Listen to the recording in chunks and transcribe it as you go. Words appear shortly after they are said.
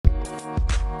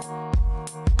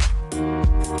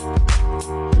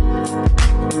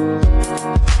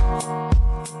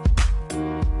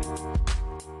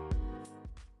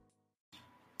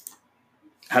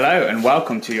Hello and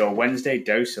welcome to your Wednesday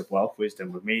dose of wealth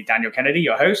wisdom with me, Daniel Kennedy,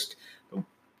 your host,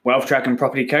 wealth track and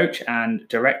property coach and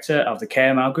director of the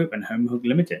KML Group and Home Hug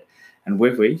Limited. And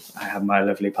with me, I have my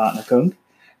lovely partner, Kung.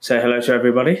 Say hello to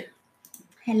everybody.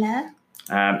 Hello.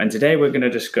 And today we're going to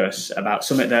discuss about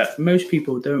something that most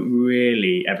people don't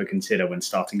really ever consider when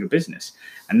starting a business.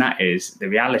 And that is the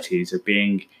realities of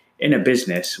being in a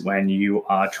business when you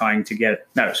are trying to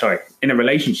in a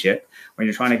relationship when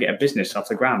you're trying to get a business off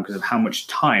the ground because of how much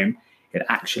time it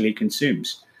actually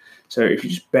consumes. So if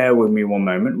you just bear with me one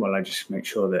moment while I just make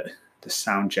sure that the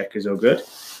sound check is all good.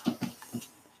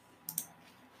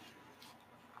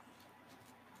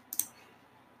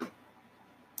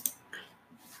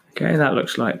 Okay, that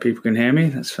looks like people can hear me.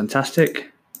 That's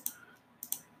fantastic.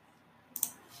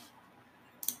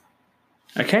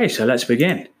 Okay, so let's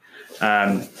begin.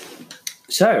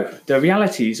 So the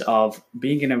realities of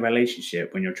being in a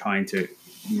relationship when you're trying to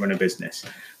run a business,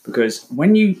 because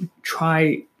when you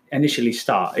initially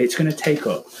start, it's going to take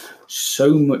up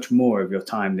so much more of your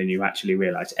time than you actually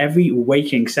realize. Every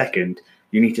waking second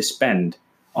you need to spend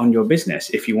on your business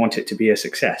if you want it to be a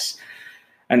success.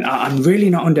 And I'm really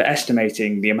not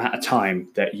underestimating the amount of time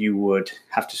that you would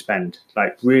have to spend,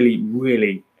 like really,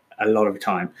 really a lot of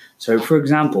time. So for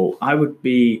example, I would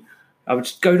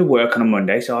go to work on a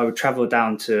Monday. So I would travel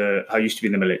down I used to be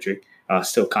in the military. I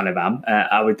still kind of am.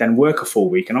 I would then work a full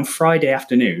week. And on Friday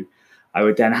afternoon, I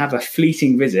would then have a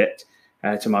fleeting visit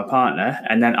to my partner.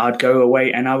 And then I'd go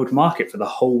away and I would market for the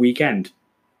whole weekend.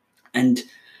 And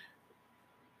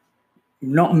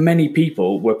not many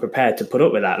people were prepared to put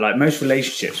up with that. Like most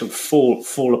relationships would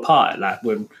fall apart. Like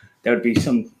there would be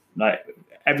some, like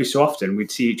every so often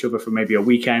we'd see each other for maybe a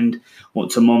weekend,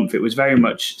 once a month. It was very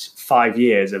much 5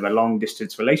 years of a long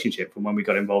distance relationship from when we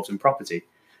got involved in property.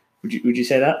 Would you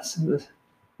say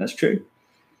that's true?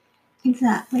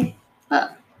 Exactly.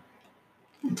 But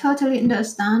I totally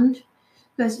understand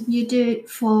because you do it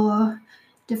for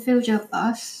the future of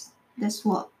us. That's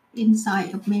what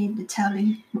inside of me, the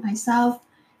telling myself.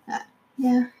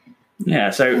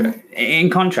 Yeah, so in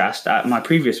contrast, at my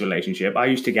previous relationship, I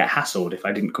used to get hassled if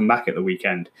I didn't come back at the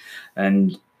weekend.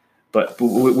 But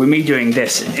with me doing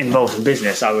this involved in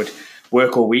business, I would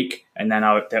work all week and then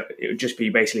it would just be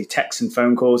basically texts and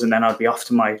phone calls, and then I'd be off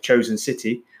to my chosen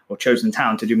city or chosen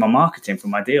town to do my marketing for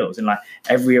my deals. And like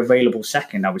every available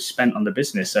second I was spent on the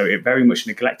business. So it very much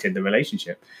neglected the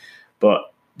relationship.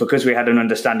 But because we had an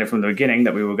understanding from the beginning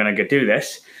that we were going to do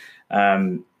this,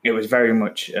 it was very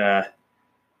much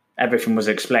everything was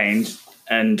explained.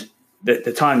 And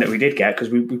the time that we did get, because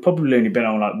we probably only been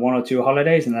on like 1 or 2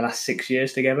 holidays in the last 6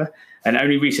 years together, and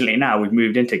only recently now we've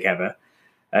moved in together.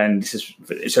 And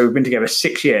so we've been together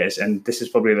 6 years, and this is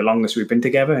probably the longest we've been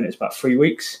together, and it's about 3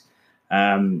 weeks.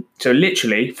 So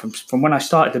literally from when I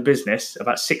started the business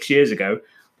about 6 years ago,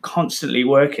 constantly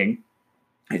working.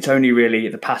 It's only really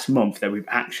the past month that we've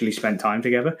actually spent time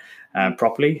together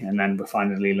properly, and then we're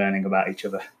finally learning about each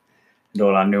other and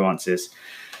all our nuances.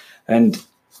 And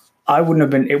it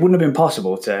wouldn't have been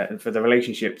possible for the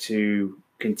relationship to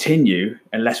continue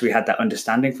unless we had that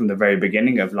understanding from the very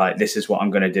beginning of like, this is what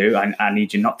I'm going to do. I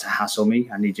need you not to hassle me.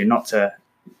 I need you not to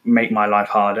make my life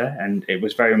harder. And it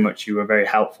was very much, you were very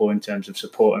helpful in terms of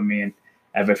supporting me and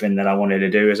everything that I wanted to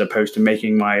do, as opposed to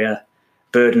making my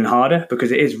burden harder,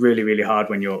 because it is really, really hard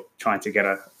when you're trying to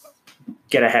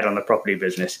get ahead on the property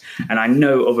business. And I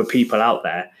know other people out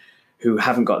there who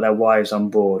haven't got their wives on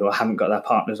board or haven't got their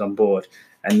partners on board,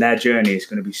 and their journey is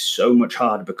going to be so much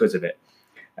harder because of it.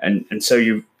 And so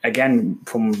you, again,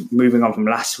 from moving on from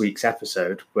last week's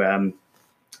episode, where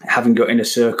having your inner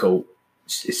circle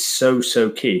is so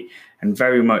key. And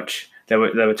very much there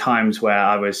were times where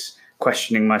I was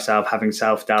questioning myself, having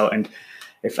self-doubt. And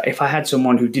if I had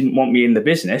someone who didn't want me in the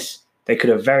business, they could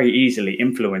have very easily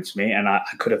influenced me, and I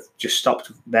could have just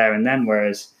stopped there and then.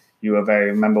 Whereas you were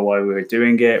remember why we were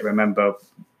doing it, remember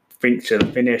think to the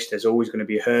finish. There's always going to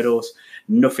be hurdles.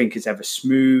 Nothing is ever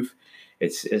smooth.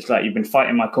 It's like you've been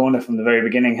fighting my corner from the very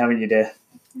beginning, haven't you, dear?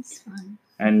 That's fine.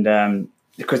 And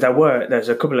because there's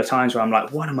a couple of times where I'm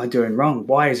like, what am I doing wrong?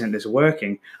 Why isn't this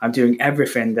working? I'm doing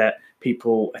everything that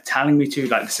people are telling me to,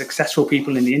 like the successful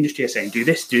people in the industry are saying, do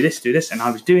this, do this, do this. And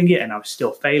I was doing it and I was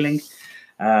still failing.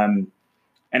 And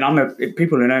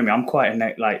people who know me, I'm quite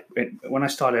when I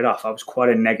started off, I was quite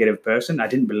a negative person. I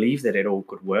didn't believe that it all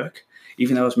could work.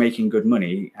 Even though I was making good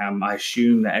money, I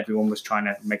assumed that everyone was trying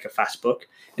to make a fast buck.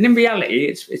 And in reality,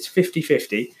 it's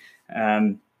 50-50.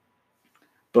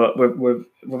 But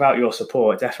without your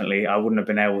support, definitely, I wouldn't have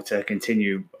been able to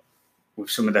continue with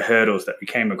some of the hurdles that we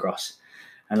came across.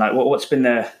 And like, what's been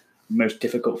the most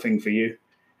difficult thing for you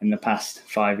in the past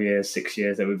 5 years, 6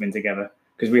 years that we've been together?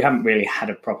 because we haven't really had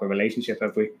a proper relationship,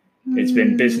 have we? It's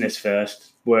been business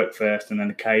first, work first, and then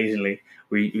occasionally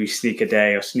we sneak a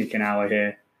day or sneak an hour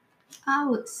here. I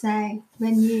would say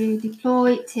when you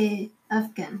deployed to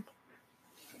Afghan,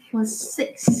 was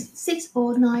 6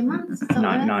 or 9 months.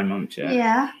 9 months,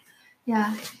 yeah.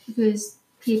 Yeah, because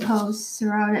people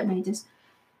surrounded me just,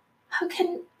 how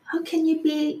can you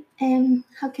be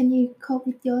how can you cope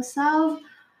with yourself?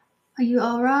 Are you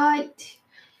all right?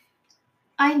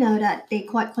 I know that they're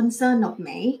quite concerned of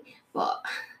me, but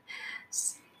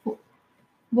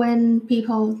when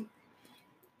people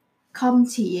come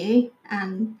to you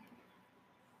and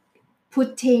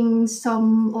putting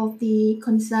some of the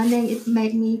concerning, it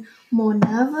made me more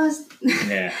nervous.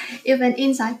 Yeah. Even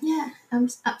inside, I'm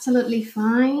absolutely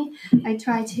fine. I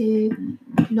try to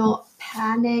not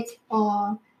panic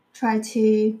or try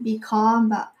to be calm,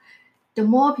 but the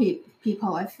more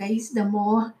people I face, the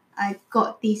more I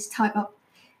got this type of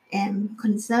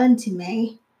concern to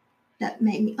me that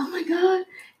made me, oh my god,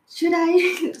 should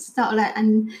I start like?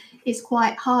 And it's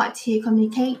quite hard to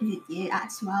communicate with you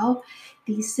as well.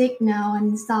 The signal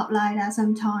and stuff like that.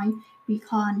 Sometimes we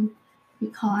can't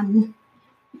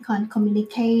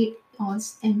communicate or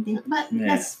anything, but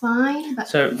that's fine. But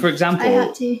so, for example, I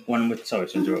had to. When we're sorry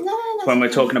to interrupt. No, when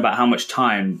we're talking about how much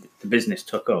time the business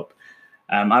took up,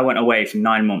 I went away for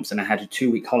 9 months and I had a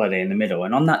 2-week holiday in the middle.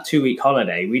 And on that 2-week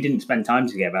holiday, we didn't spend time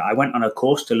together. I went on a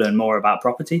course to learn more about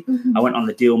property. I went on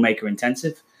the Deal Maker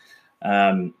Intensive,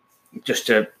 just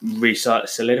to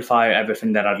solidify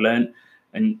everything that I'd learned.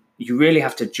 And you really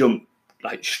have to jump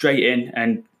like straight in.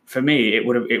 And for me, it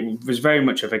was very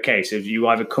much of a case of you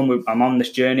either I'm on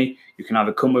this journey, you can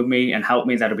either come with me and help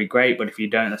me, that'll be great. But if you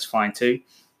don't, that's fine too.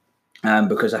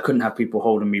 Because I couldn't have people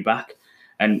holding me back.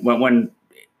 And when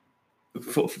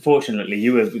fortunately,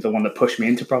 you were the one that pushed me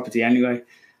into property anyway.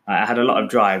 I had a lot of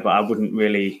drive, but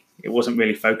it wasn't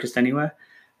really focused anywhere.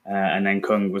 And then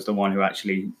Kung was the one who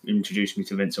actually introduced me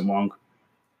to Vincent Wong.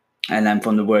 And then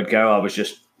from the word go, I was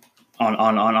just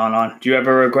on. Do you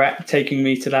ever regret taking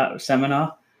me to that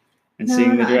seminar and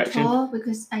seeing the direction? No, not at all,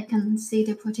 because I can see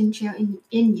the potential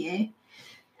in you.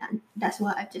 And that's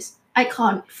why I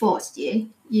can't force you.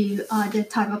 You are the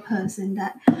type of person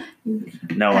that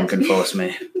no one can force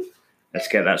me. Let's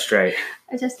get that straight.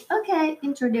 I just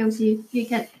introduce you.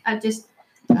 I just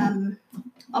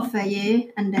offer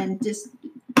you and then just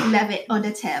leave it on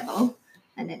the table,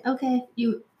 and then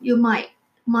you might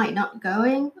not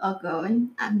going or going.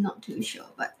 I'm not too sure,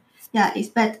 but yeah, it's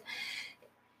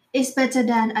better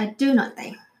than I do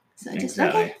nothing. So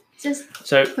exactly. Just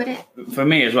put it. For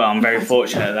me as well, I'm very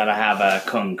fortunate that I have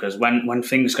Kung, because when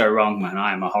things go wrong, man,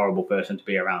 I am a horrible person to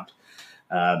be around,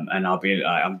 and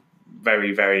I'm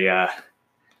very, very,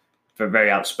 very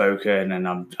outspoken, and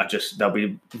there'll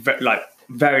be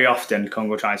very often Kung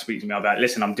will try and speak to me about,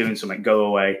 listen, I'm doing something, go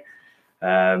away,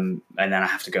 and then I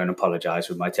have to go and apologize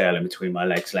with my tail in between my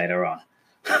legs later on,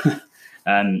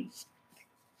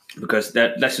 because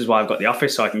this is why I've got the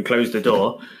office, so I can close the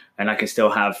door and I can still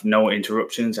have no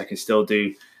interruptions. I can still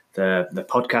do the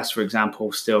podcast, for example,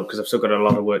 because I've still got a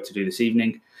lot of work to do this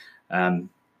evening. And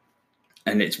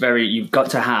you've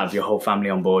got to have your whole family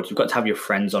on board. You've got to have your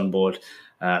friends on board,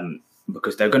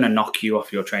 because they're going to knock you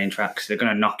off your train tracks. They're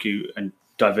going to knock you and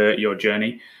divert your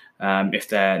journey if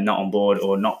they're not on board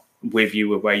or not with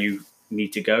you where you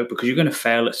need to go, because you're going to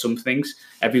fail at some things.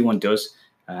 Everyone does.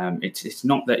 It's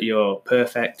not that you're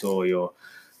perfect or you're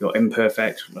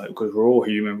imperfect, because we're all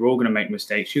human. We're all going to make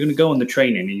mistakes. You're going to go on the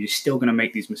training and you're still going to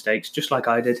make these mistakes, just like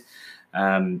I did.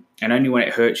 And only when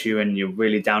it hurts you and you're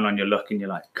really down on your luck and you're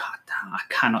like, God damn, I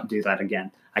cannot do that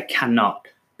again. I cannot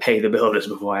pay the builders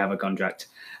before I have a contract.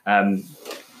 And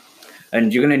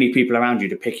you're going to need people around you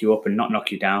to pick you up and not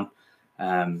knock you down.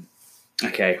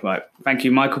 Okay, right. Thank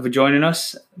you, Michael, for joining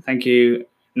us. Thank you,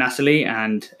 Natalie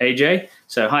and AJ.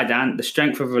 So, hi, Dan. The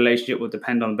strength of a relationship will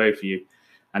depend on both of you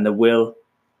and the will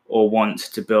or want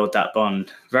to build that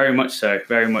bond. Very much so,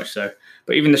 very much so.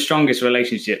 But even the strongest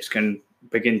relationships can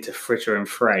begin to fritter and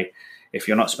fray if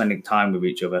you're not spending time with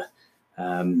each other.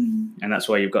 And that's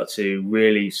why you've got to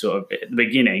really sort of, at the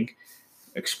beginning,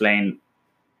 explain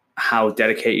how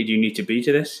dedicated you need to be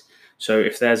to this. So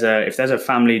if there's a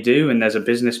family do and there's a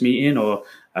business meeting or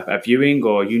a viewing,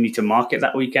 or you need to market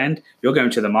that weekend, you're going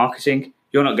to the marketing.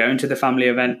 You're not going to the family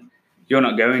event. You're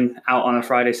not going out on a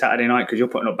Friday, Saturday night because you're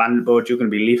putting up bandit boards. You're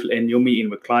going to be leafleting. You're meeting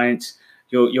with clients.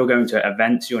 You're going to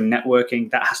events. You're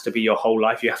networking. That has to be your whole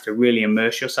life. You have to really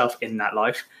immerse yourself in that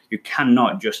life. You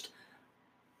cannot just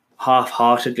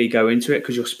half-heartedly go into it,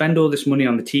 because you'll spend all this money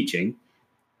on the teaching,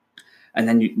 and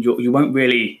then you won't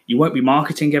be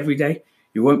marketing every day.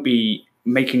 You won't be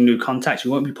making new contacts.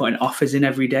 You won't be putting offers in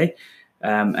every day.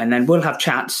 And then we'll have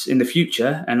chats in the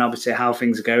future, and obviously how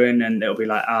things are going, and it'll be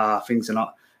like, things are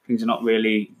not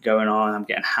really going on. I'm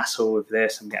getting hassled with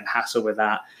this. I'm getting hassled with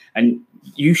that. And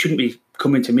you shouldn't be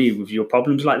coming to me with your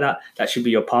problems like that. That should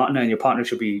be your partner, and your partner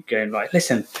should be going like,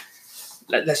 listen,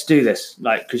 let's do this.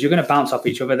 Like, because you're going to bounce off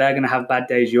each other. They're going to have bad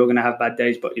days. You're going to have bad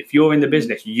days. But if you're in the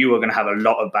business, you are going to have a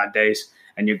lot of bad days,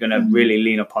 and you're going to really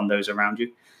lean upon those around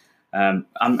you.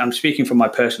 I'm speaking from my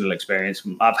personal experience.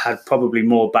 I've had probably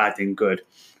more bad than good,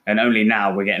 and only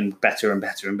now we're getting better and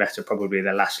better and better. Probably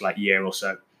the last year or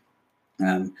so.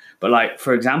 But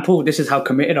for example, this is how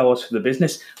committed I was for the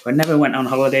business. I never went on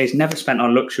holidays, never spent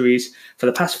on luxuries. For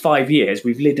the past 5 years,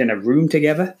 we've lived in a room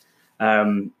together.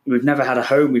 We've never had a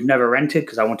home. We've never rented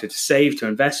because I wanted to save, to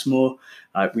invest more.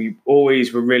 We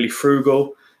always were really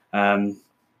frugal.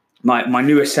 My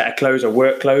newest set of clothes are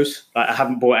work clothes. I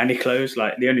haven't bought any clothes.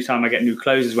 The only time I get new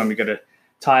clothes is when we go to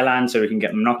Thailand so we can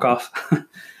get them knockoff.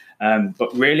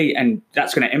 But really, and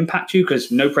that's going to impact you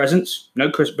because no presents, no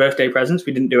birthday presents.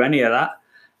 We didn't do any of that.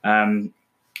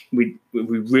 We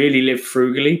really live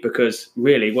frugally because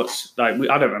really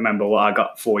I don't remember what I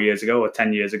got 4 years ago or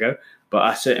 10 years ago, but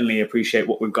I certainly appreciate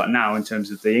what we've got now in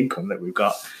terms of the income that we've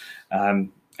got.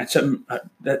 And so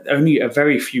only a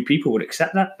very few people would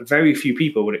accept that. Very few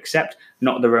people would accept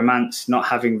not the romance, not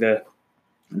having the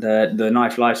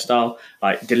nice lifestyle,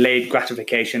 delayed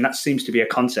gratification. That seems to be a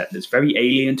concept that's very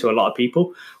alien to a lot of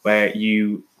people, where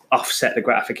you offset the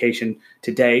gratification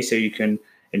today so you can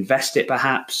invest it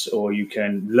perhaps, or you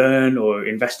can learn or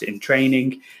invest it in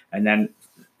training. And then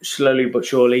slowly but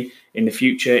surely in the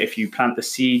future, if you plant the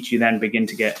seeds, you then begin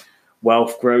to get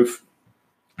wealth growth.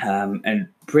 And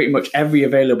pretty much every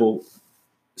available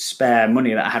spare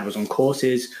money that I had was on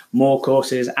courses, more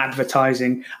courses,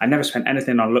 advertising. I never spent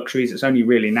anything on luxuries. It's only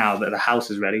really now that the house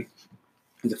is ready.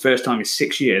 It's the first time in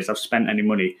 6 years I've spent any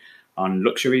money on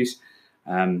luxuries.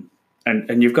 And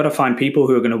you've got to find people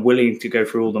who are going to willing to go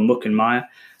through all the muck and mire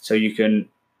so you can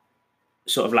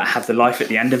sort of have the life at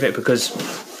the end of it. Because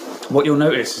what you'll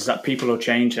notice is that people will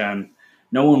change.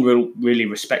 No one will really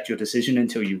respect your decision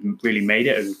until you've really made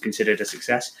it and considered a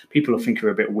success. People will think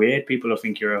you're a bit weird. People will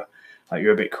think you're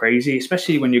a bit crazy,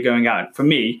 especially when you're going out. For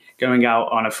me, going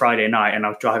out on a Friday night and I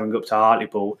was driving up to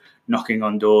Hartlepool, knocking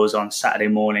on doors on Saturday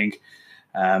morning,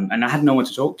 and I had no one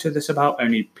to talk to this about,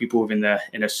 only people within the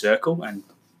inner circle and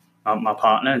my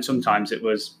partner. And sometimes it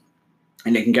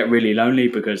can get really lonely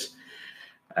because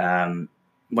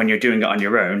when you're doing it on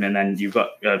your own, and then you've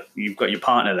got your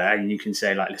partner there, and you can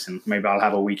say listen, maybe I'll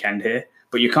have a weekend here,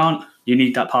 but you can't. You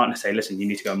need that partner to say, listen, you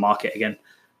need to go market again.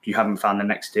 You haven't found the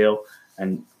next deal,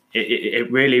 and it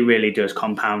really, really does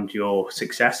compound your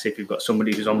success if you've got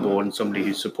somebody who's on board and somebody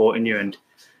who's supporting you and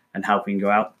helping you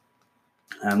out.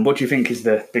 What do you think is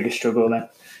the biggest struggle then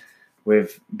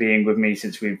with being with me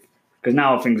because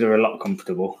now things are a lot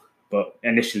comfortable, but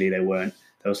initially they weren't.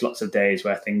 There was lots of days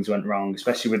where things went wrong,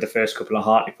 especially with the first couple of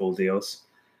Hartlepool deals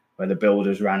where the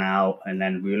builders ran out and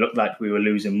then we looked like we were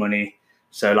losing money.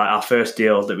 So our first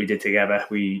deal that we did together,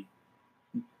 we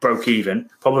broke even,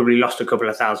 probably lost a couple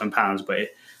of £1,000, but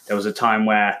there was a time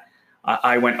where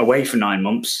I went away for 9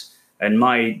 months and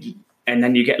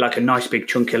then you get a nice big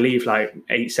chunk of leave,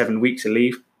 8-7 weeks of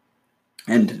leave.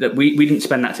 And we didn't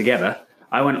spend that together.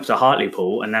 I went up to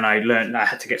Hartlepool and then I learned I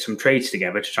had to get some trades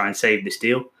together to try and save this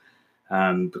deal.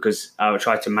 Because I would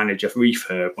try to manage a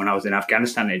refurb when I was in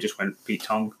Afghanistan, it just went Pete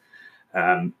Tong.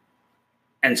 And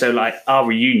so our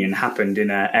reunion happened in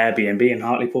an Airbnb in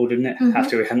Hartlepool, didn't it? Mm-hmm.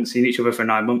 After we hadn't seen each other for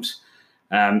 9 months.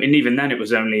 And even then it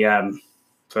was only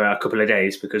for a couple of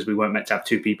days because we weren't meant to have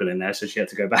 2 people in there. So she had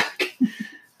to go back.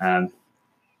 And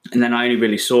then I only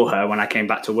really saw her when I came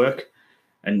back to work.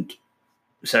 And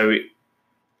so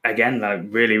again,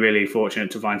 really, really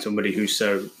fortunate to find somebody who's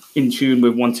so in tune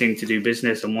with wanting to do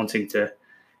business and wanting to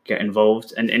get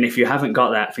involved. And if you haven't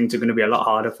got that, things are going to be a lot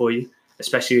harder for you,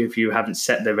 especially if you haven't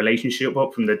set the relationship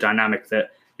up from the dynamic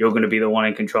that you're going to be the one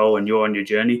in control and you're on your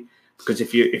journey. Because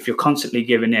if you're constantly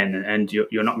giving in and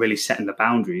you're not really setting the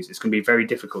boundaries, it's going to be very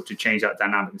difficult to change that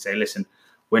dynamic and say, listen,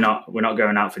 we're not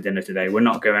going out for dinner today. We're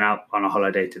not going out on a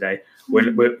holiday today.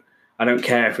 I don't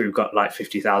care if we've got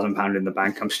 £50,000 in the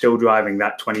bank. I'm still driving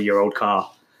that 20-year-old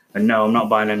car. And no, I'm not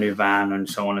buying a new van and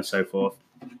so on and so forth.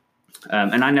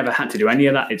 And I never had to do any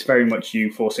of that. It's very much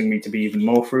you forcing me to be even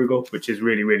more frugal, which is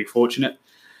really, really fortunate.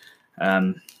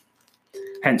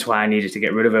 Hence why I needed to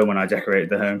get rid of her when I decorated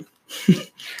the home.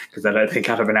 Because I don't think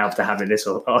I'd have been able to have it this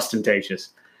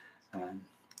ostentatious.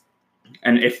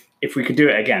 And if we could do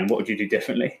it again, what would you do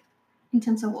differently? In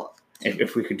terms of what?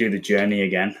 If we could do the journey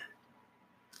again.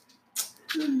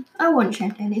 I won't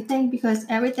change anything because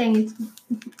everything is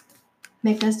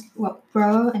make us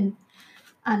grow and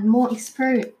and more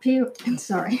experience.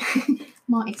 Sorry,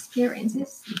 more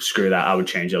experiences. Screw that. I would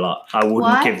change a lot. I wouldn't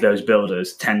Why? give those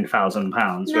builders £10,000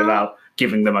 No. without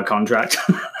giving them a contract.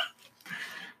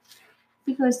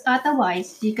 Because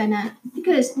otherwise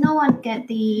because no one get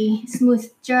the smooth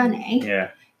journey.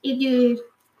 Yeah. If you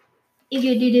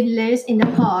didn't lose in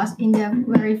the past, in the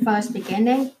very first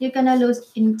beginning, you're gonna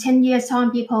lose in 10 years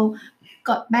time. People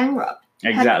got bankrupt.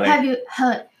 Exactly. Have you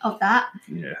heard of that?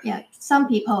 Yeah. Yeah. Some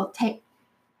people take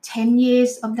 10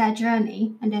 years of that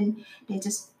journey and then they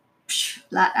just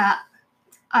like that.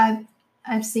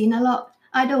 I've seen a lot.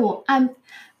 I'm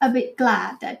a bit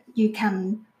glad that you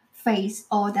can face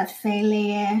all that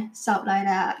failure, stuff like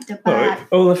that, the bad.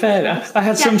 All the fair. I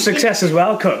had some success as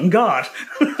well. God.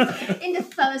 In the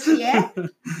first year.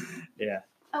 Yeah.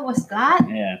 I was glad.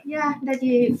 Yeah. That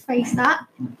you faced that.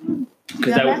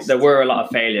 Because there were a lot of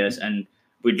failures and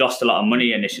we'd lost a lot of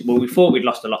money initially. Well, we thought we'd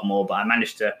lost a lot more, but I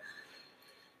managed to,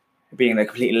 being the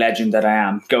complete legend that I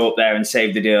am, go up there and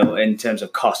save the deal in terms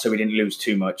of cost, so we didn't lose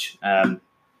too much.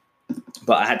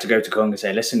 But I had to go to Kung and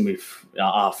say, listen,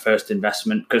 our first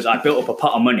investment, because I built up a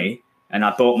pot of money and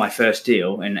I bought my first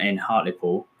deal in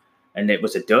Hartlepool, and it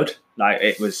was a dud. Like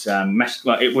it was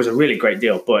it was a really great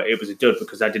deal, but it was a dud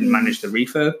because I didn't manage the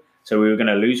refurb, so we were going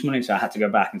to lose money. So I had to go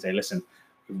back and say, listen,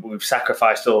 we've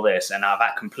sacrificed all this, and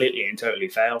that completely and totally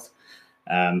failed.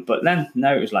 But then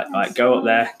no, it was like go up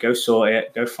there, go sort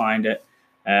it, go find it,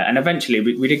 and eventually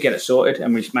we did get it sorted,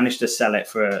 and we managed to sell it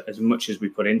for as much as we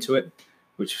put into it.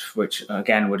 Which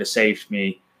again would have saved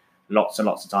me lots and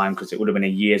lots of time, because it would have been a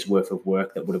year's worth of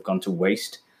work that would have gone to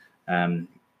waste. And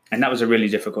that was a really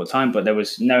difficult time, but there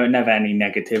was never any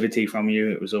negativity from you.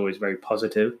 It was always very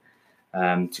positive,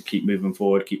 to keep moving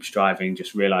forward, keep striving,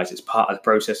 just realize it's part of the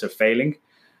process of failing.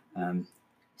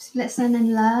 Just listen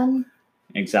and learn.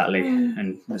 Exactly.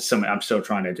 And that's something I'm still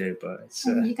trying to do, but it's...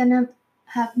 you're going to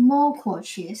have more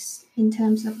coaches in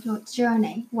terms of your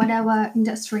journey, whatever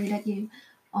industry that you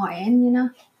are in, you know.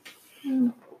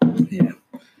 Yeah.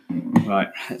 Right,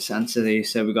 let's answer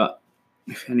these. So we got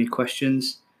any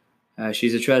questions.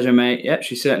 She's a treasure, mate. Yep,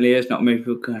 she certainly is. Not many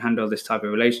people can handle this type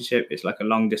of relationship. It's like a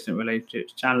long distance relationship.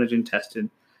 It's challenging, testing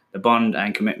the bond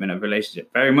and commitment of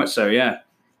relationship. Very much so, yeah.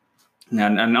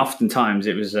 And oftentimes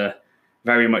it was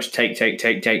very much take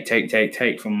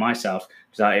from myself.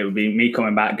 So it would be me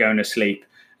coming back, going to sleep,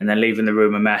 and then leaving the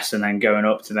room a mess, and then going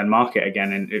up to then mark it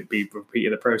again, and it'd be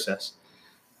repeated the process.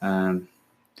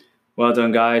 Well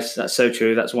done, guys. That's so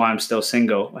true. That's why I'm still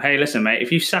single. Hey, listen, mate,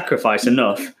 if you sacrifice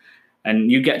enough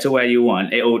and you get to where you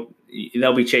want,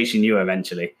 they'll be chasing you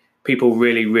eventually. People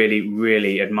really, really,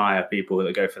 really admire people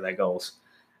that go for their goals.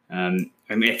 I mean,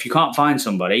 if you can't find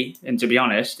somebody, and to be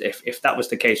honest, if that was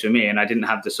the case with me and I didn't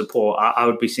have the support, I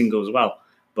would be single as well.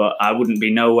 But I wouldn't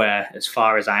be nowhere as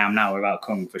far as I am now without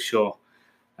Kung, for sure.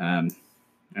 And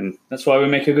that's why we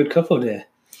make a good couple, dear.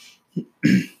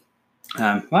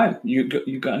 Right,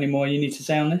 you got any more you need to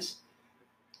say on this?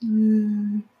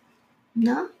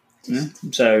 No.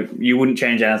 So you wouldn't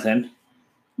change anything?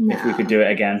 No. If we could do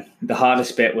it again. The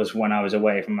hardest bit was when I was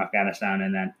away from Afghanistan,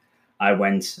 and then I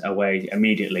went away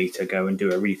immediately to go and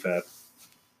do a refurb.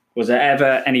 Was there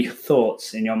ever any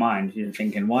thoughts in your mind? You're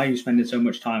thinking, why are you spending so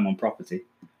much time on property?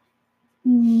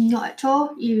 Not at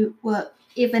all. You work,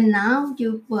 even now,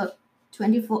 you work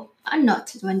 24,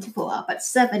 not 24 hours, but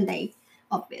 7 days,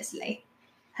 obviously.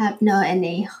 Have no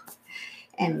any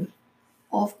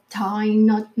off time,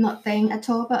 nothing at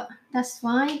all, but that's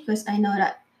fine, because I know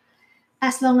that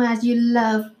as long as you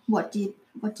love what you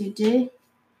do,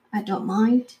 I don't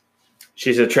mind.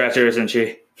 She's a treasure, isn't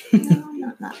she? No,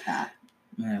 not like that.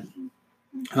 Yeah.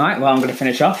 All right, well, I'm going to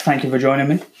finish off. Thank you for joining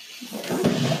me.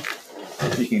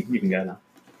 You can go now.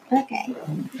 Okay.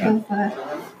 Go for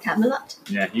Camelot.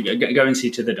 Yeah, you go and see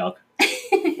to the dog.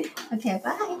 Okay,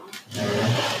 bye.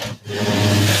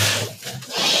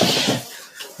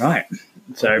 Right,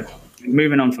 so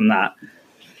moving on from that,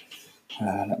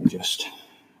 let me just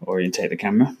orientate the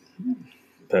camera.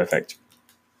 Perfect.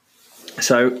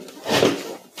 So,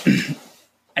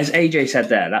 as AJ said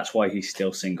there, that's why he's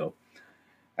still single.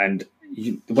 And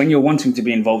when you're wanting to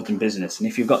be involved in business, and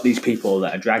if you've got these people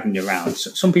that are dragging you around,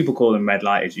 some people call them red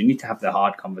lighters, you need to have the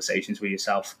hard conversations with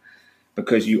yourself,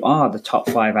 because you are the top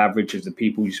 5 average of the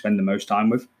people you spend the most time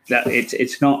with. That this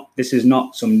is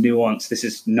not some nuance, this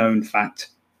is known fact.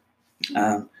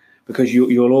 Because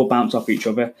you'll all bounce off each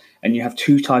other, and you have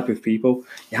 2 types of people.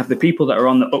 You have the people that are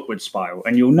on the upward spiral,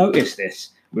 and you'll notice this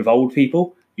with old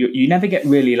people. You never get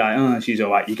really like, oh, she's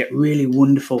all right. You get really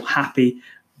wonderful, happy,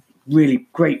 really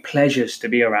great pleasures to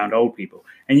be around old people.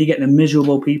 And you get the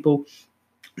miserable people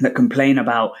that complain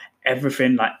about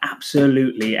everything, like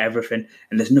absolutely everything,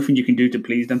 and there's nothing you can do to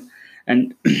please them.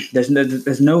 And there's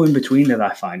no in between that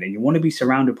I find, and you want to be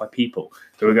surrounded by people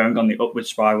who are going on the upward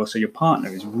spiral. So your partner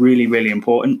is really, really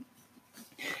important.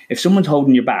 If someone's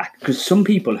holding you back, because some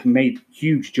people have made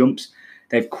huge jumps,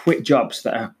 they've quit jobs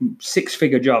that are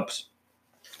 6-figure jobs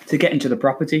to get into the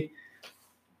property.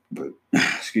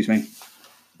 Excuse me.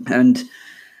 And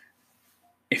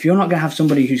if you're not going to have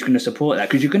somebody who's going to support that,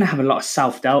 because you're going to have a lot of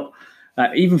self-doubt.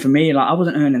 Even for me, like I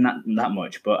wasn't earning that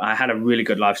much, but I had a really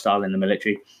good lifestyle in the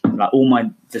military. Like all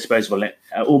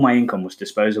my income was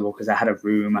disposable because I had a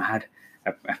room.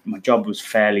 My job was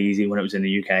fairly easy when it was in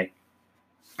the UK,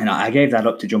 and I gave that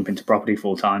up to jump into property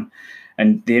full time.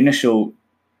 And the initial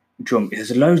jump,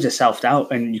 there's loads of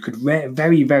self-doubt, and you could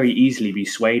very, very easily be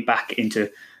swayed back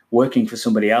into working for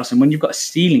somebody else. And when you've got a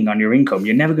ceiling on your income,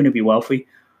 you're never going to be wealthy.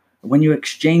 When you're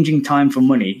exchanging time for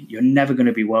money, you're never going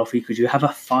to be wealthy because you have a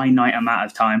finite amount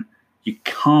of time. You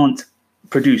can't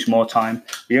produce more time.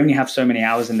 You only have so many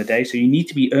hours in the day. So you need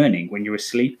to be earning when you're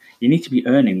asleep. You need to be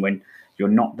earning when you're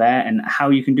not there. And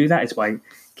how you can do that is by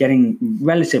getting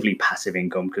relatively passive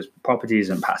income, because property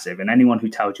isn't passive. And anyone who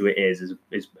tells you it is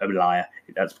a liar.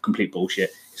 That's complete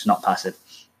bullshit. It's not passive.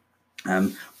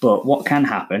 But what can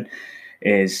happen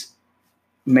is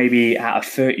maybe out of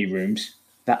 30 rooms,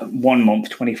 that 1 month,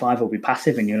 25 will be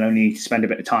passive, and you'll only need to spend a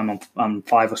bit of time on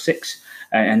 5 or 6,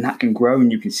 and that can grow,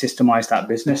 and you can systemize that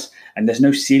business, and there's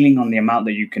no ceiling on the amount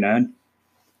that you can earn.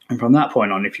 And from that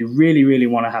point on, if you really, really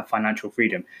want to have financial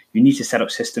freedom, you need to set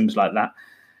up systems like that.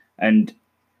 And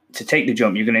to take the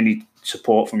jump, you're going to need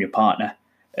support from your partner.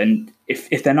 And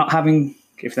if they're not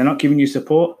giving you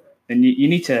support, then you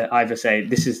need to either say,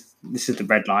 this is the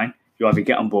red line. You either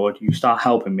get on board, you start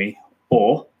helping me,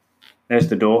 or there's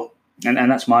the door.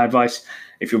 And that's my advice.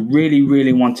 If you're really,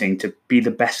 really wanting to be the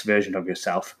best version of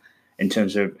yourself in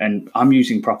terms of, and I'm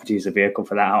using property as a vehicle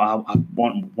for that. I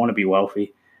want to be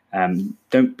wealthy.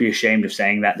 Don't be ashamed of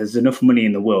saying that. There's enough money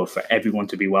in the world for everyone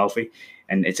to be wealthy.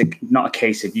 And it's not a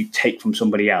case of you take from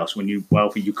somebody else. When you're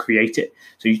wealthy, you create it.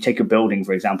 So you take a building,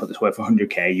 for example, that's worth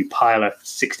 100K, you pile a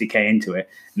 60K into it,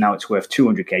 now it's worth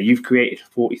 200K. You've created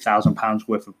 £40,000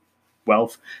 worth of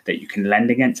wealth that you can lend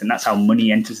against. And that's how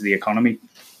money enters the economy.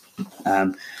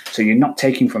 So you're not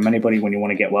taking from anybody when you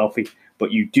want to get wealthy,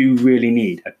 but you do really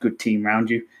need a good team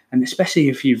around you. And especially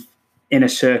if you've in a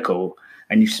circle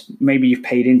and you've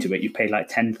paid into it, you've paid like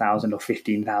 £10,000 or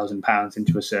 £15,000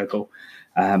 into a circle.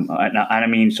 And I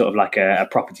mean, sort of like a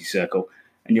property circle,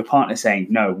 and your partner's saying,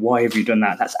 no, why have you done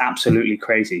that? That's absolutely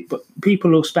crazy. But people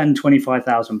will spend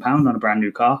 £25,000 on a brand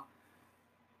new car.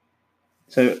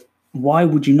 So why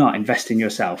would you not invest in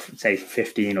yourself, say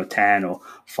 15 or 10 or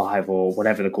 5 or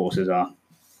whatever the courses are,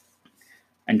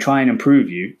 and try and improve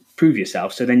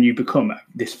yourself, so then you become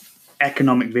this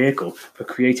economic vehicle for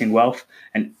creating wealth,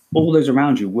 and all those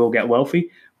around you will get wealthy.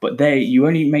 But you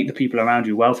only make the people around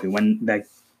you wealthy when they're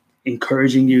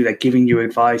encouraging you, they're giving you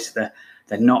advice, they're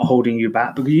not holding you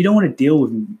back, because you don't want to deal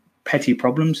with petty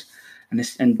problems.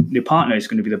 And your partner is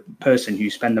going to be the person who you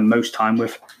spend the most time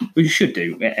with, which you should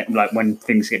do, like when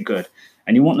things get good.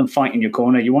 And you want them fighting your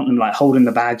corner. You want them like holding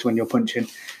the bags when you're punching.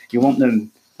 You want them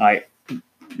like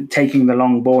taking the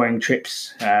long, boring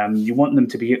trips. You want them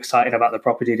to be excited about the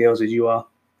property deals as you are.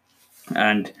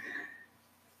 And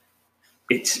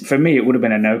for me, it would have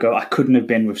been a no-go. I couldn't have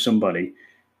been with somebody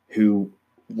who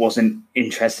wasn't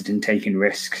interested in taking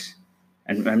risks.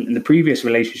 And the previous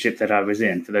relationship that I was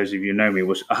in, for those of you who know me,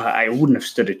 was I wouldn't have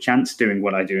stood a chance doing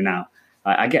what I do now.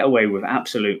 I get away with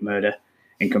absolute murder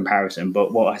in comparison,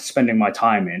 but what I'm spending my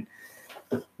time in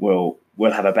will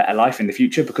have a better life in the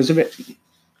future because of it.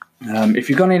 If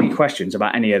you've got any questions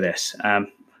about any of this,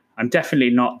 I'm definitely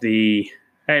not the...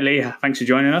 Hey, Lee, thanks for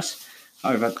joining us.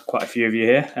 I've had quite a few of you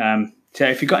here. So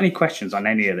if you've got any questions on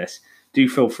any of this, do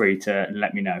feel free to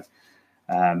let me know,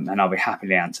 and I'll be happy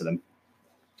to answer them.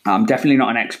 I'm definitely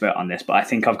not an expert on this, but I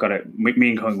think me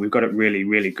and Kung, we've got it really,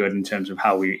 really good in terms of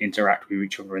how we interact with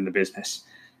each other in the business.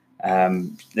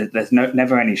 There's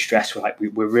never any stress.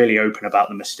 We're really open about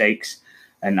the mistakes,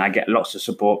 and I get lots of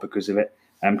support because of it.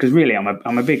 Because really, I'm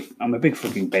a big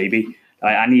fucking baby.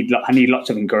 I need lots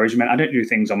of encouragement. I don't do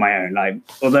things on my own. Like,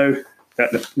 although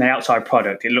the outside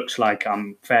product, it looks like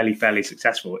I'm fairly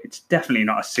successful, it's definitely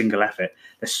not a single effort.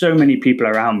 There's so many people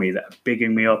around me that are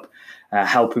bigging me up,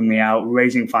 helping me out,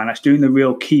 raising finance, doing the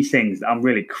real key things that I'm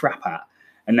really crap at.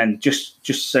 And then just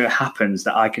so happens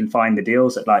that I can find the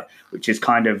deals which is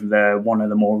kind of one of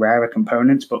the more rarer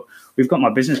components. But we've got my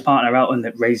business partner out and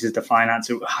that raises the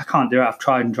finance. I can't do it. I've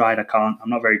tried and tried. I can't. I'm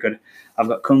not very good. I've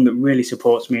got Kung that really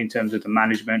supports me in terms of the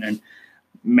management and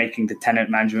making the tenant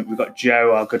management. We've got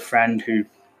Joe, our good friend, who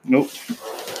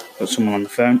Got someone on the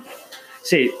phone.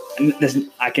 See,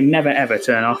 I can never ever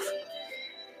turn off.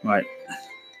 Right.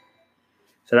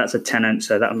 So that's a tenant.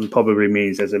 So that probably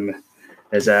means there's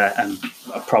a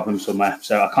problem somewhere.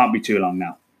 So I can't be too long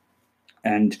now.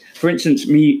 And for instance,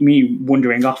 me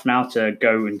wandering off now to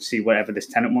go and see whatever this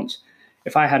tenant wants.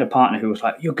 If I had a partner who was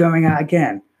like, "You're going out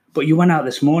again, but you went out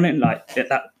this morning," like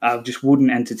that, I just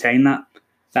wouldn't entertain that.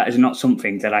 That is not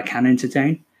something that I can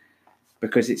entertain,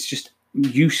 because it's just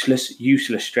useless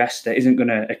stress that isn't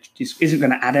gonna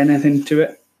add anything to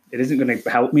it. It isn't going to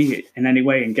help me in any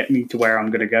way and get me to where I'm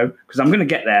going to go, because I'm going to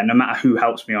get there no matter who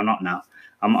helps me or not. Now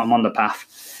I'm on the path.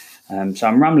 So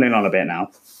I'm rambling on a bit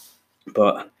now,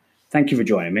 but thank you for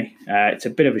joining me. It's a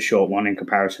bit of a short one in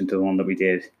comparison to the one that we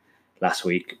did last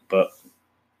week. But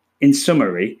in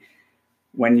summary,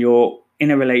 when you're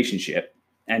in a relationship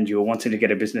and you're wanting to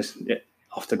get a business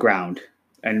off the ground,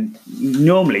 and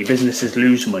normally businesses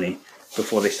lose money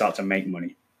before they start to make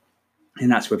money,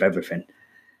 and that's with everything.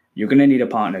 You're going to need a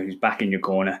partner who's back in your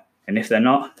corner. And if they're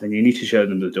not, then you need to show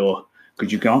them the door,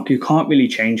 because you can't really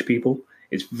change people.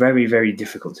 It's very, very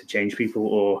difficult to change people.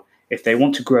 Or if they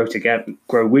want to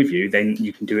grow with you, then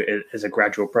you can do it as a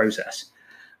gradual process.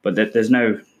 But there's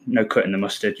no cutting the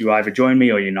mustard. You either join me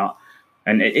or you're not.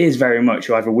 And it is very much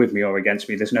you're either with me or against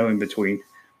me. There's no in between.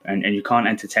 And you can't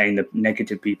entertain the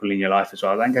negative people in your life as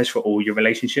well. That goes for all your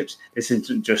relationships. This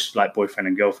isn't just like boyfriend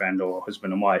and girlfriend or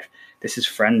husband and wife. This is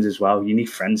friends as well. You need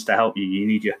friends to help you. You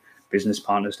need your business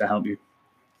partners to help you.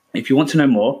 If you want to know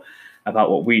more about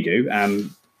what we do,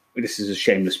 this is a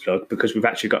shameless plug, because we've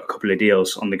actually got a couple of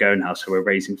deals on the go now. So we're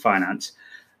raising finance.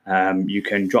 You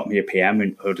can drop me a PM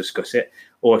and we'll discuss it.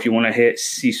 Or if you want to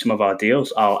see some of our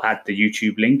deals, I'll add the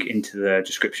YouTube link into the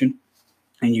description.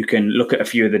 And you can look at a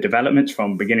few of the developments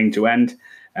from beginning to end.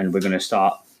 And we're going to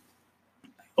start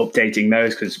updating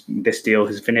those, because this deal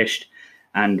has finished.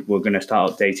 And we're going to start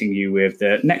updating you with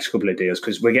the next couple of deals,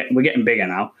 because we're getting bigger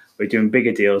now. We're doing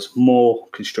bigger deals, more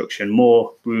construction,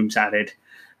 more rooms added.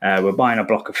 We're buying a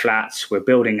block of flats. We're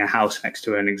building a house next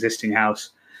to an existing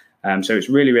house. So it's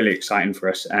really, really exciting for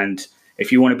us. And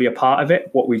if you want to be a part of it,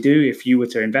 what we do, if you were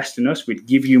to invest in us, we'd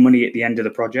give you money at the end of the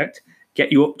project, get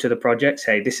you up to the project,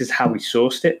 say, this is how we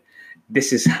sourced it.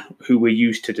 This is who we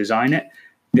used to design it.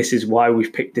 This is why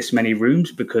we've picked this many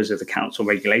rooms, because of the council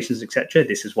regulations, etc.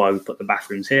 This is why we put the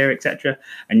bathrooms here, etc.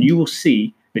 And you will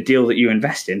see the deal that you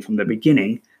invest in from the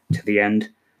beginning to the end.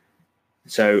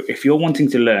 So if you're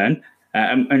wanting to learn,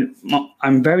 and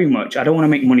I'm very much, I don't want to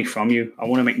make money from you. I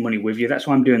want to make money with you. That's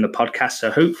why I'm doing the podcast.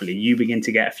 So hopefully you begin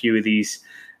to get a few of these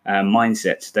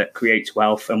mindsets that creates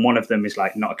wealth. And one of them is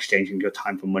like not exchanging your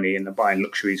time for money and buying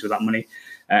luxuries with that money.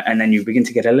 And then you begin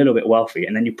to get a little bit wealthy,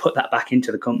 and then you put that back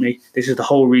into the company. This is the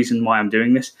whole reason why I'm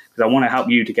doing this, because I want to help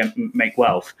you to make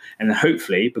wealth. And then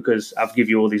hopefully, because I've given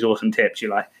you all these awesome tips,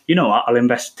 you're like, you know what, I'll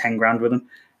invest 10 grand with them.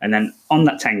 And then on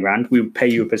that 10 grand, we would pay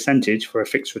you a percentage for a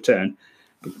fixed return.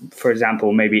 For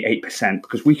example, maybe 8%,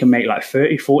 because we can make like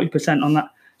 30-40% on that.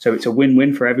 So it's a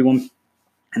win-win for everyone.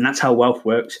 And that's how wealth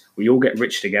works. We all get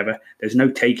rich together. There's no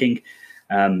taking.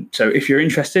 So if you're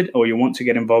interested, or you want to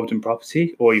get involved in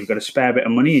property, or you've got a spare bit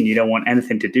of money and you don't want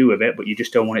anything to do with it, but you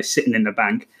just don't want it sitting in the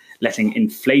bank, letting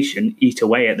inflation eat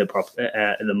away at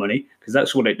the money, because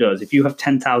that's what it does. If you have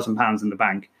 £10,000 in the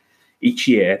bank each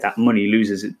year, that money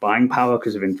loses its buying power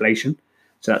because of inflation.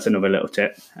 So that's another little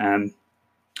tip.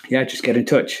 Just get in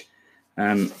touch.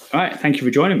 All right, thank you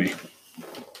for joining me.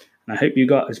 And I hope you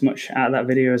got as much out of that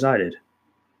video as I did.